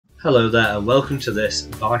Hello there and welcome to this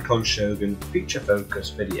Vicon Shōgun feature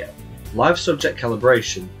focus video. Live subject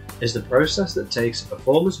calibration is the process that takes a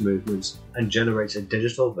performer's movements and generates a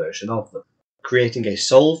digital version of them, creating a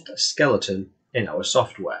solved skeleton in our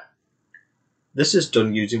software. This is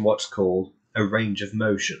done using what's called a range of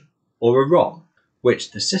motion, or a ROM,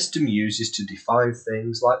 which the system uses to define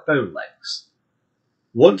things like bone lengths.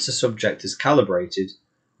 Once a subject is calibrated,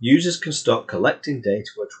 users can start collecting data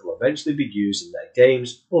which will eventually be used in their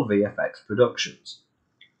games or VFX productions.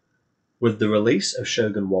 With the release of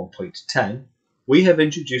Shōgun 1.10, we have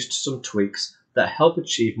introduced some tweaks that help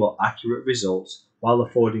achieve more accurate results while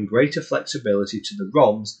affording greater flexibility to the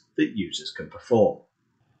ROMs that users can perform.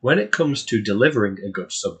 When it comes to delivering a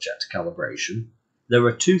good subject calibration, there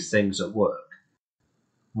are two things at work.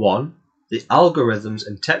 One, the algorithms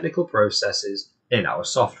and technical processes in our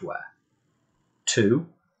software. Two,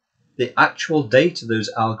 the actual data those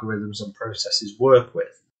algorithms and processes work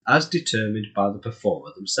with, as determined by the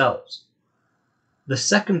performer themselves. The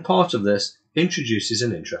second part of this introduces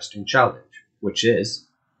an interesting challenge, which is,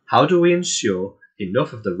 how do we ensure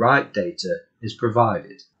enough of the right data is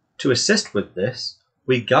provided? To assist with this,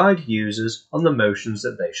 we guide users on the motions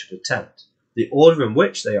that they should attempt, the order in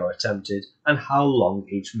which they are attempted, and how long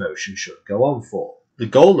each motion should go on for. The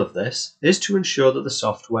goal of this is to ensure that the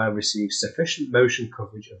software receives sufficient motion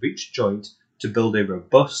coverage of each joint to build a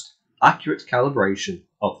robust, accurate calibration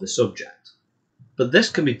of the subject. But this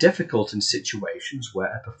can be difficult in situations where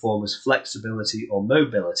a performer's flexibility or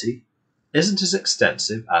mobility isn't as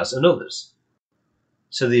extensive as in others.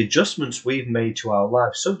 So the adjustments we've made to our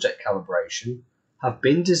live subject calibration have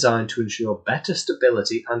been designed to ensure better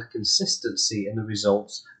stability and consistency in the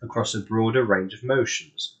results across a broader range of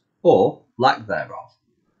motions, or lack thereof.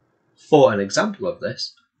 For an example of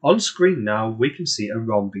this, on screen now we can see a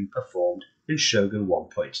ROM being performed in Shōgun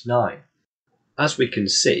 1.9. As we can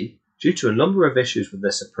see, due to a number of issues with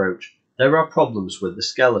this approach, there are problems with the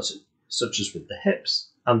skeleton, such as with the hips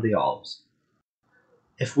and the arms.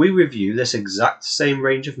 If we review this exact same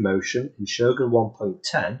range of motion in Shōgun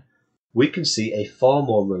 1.10, we can see a far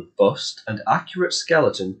more robust and accurate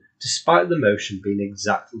skeleton despite the motion being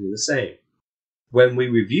exactly the same. When we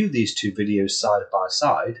review these two videos side by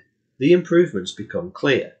side, the improvements become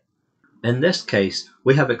clear. In this case,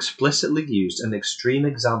 we have explicitly used an extreme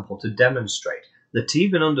example to demonstrate that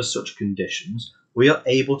even under such conditions, we are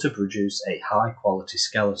able to produce a high quality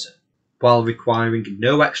skeleton, while requiring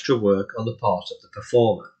no extra work on the part of the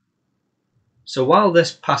performer. So while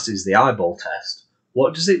this passes the eyeball test,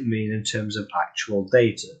 what does it mean in terms of actual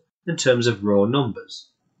data, in terms of raw numbers?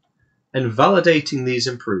 In validating these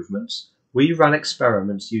improvements, we ran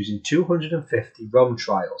experiments using 250 ROM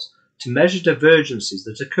trials to measure divergences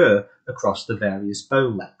that occur across the various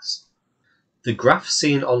bone lengths. The graph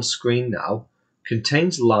seen on screen now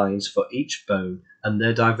contains lines for each bone and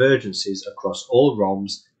their divergences across all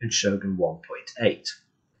ROMs in Shōgun 1.8.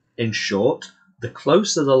 In short, the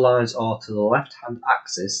closer the lines are to the left-hand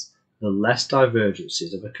axis, the less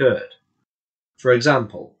divergences have occurred. For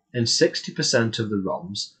example, in 60% of the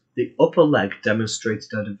ROMs, the upper leg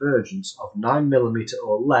demonstrated a divergence of 9mm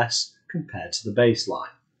or less compared to the baseline.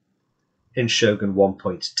 In Shōgun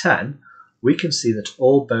 1.10, we can see that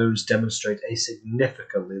all bones demonstrate a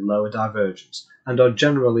significantly lower divergence and are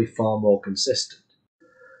generally far more consistent.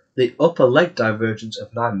 The upper leg divergence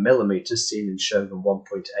of 9mm seen in Shōgun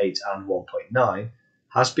 1.8 and 1.9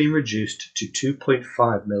 has been reduced to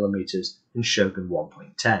 2.5mm in Shōgun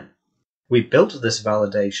 1.10. We built this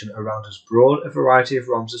validation around as broad a variety of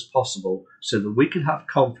ROMs as possible so that we can have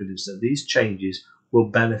confidence that these changes will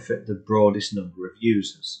benefit the broadest number of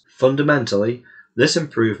users. Fundamentally, this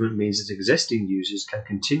improvement means that existing users can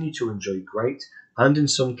continue to enjoy great, and in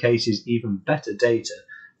some cases even better data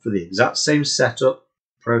for the exact same setup,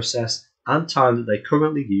 process and time that they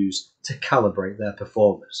currently use to calibrate their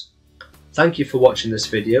performers. Thank you for watching this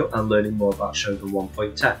video and learning more about Shōgun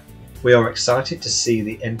 1.10. We are excited to see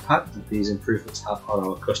the impact that these improvements have on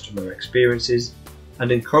our customer experiences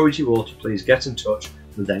and encourage you all to please get in touch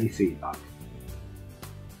with any feedback.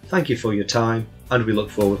 Thank you for your time and we look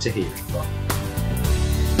forward to hearing from you.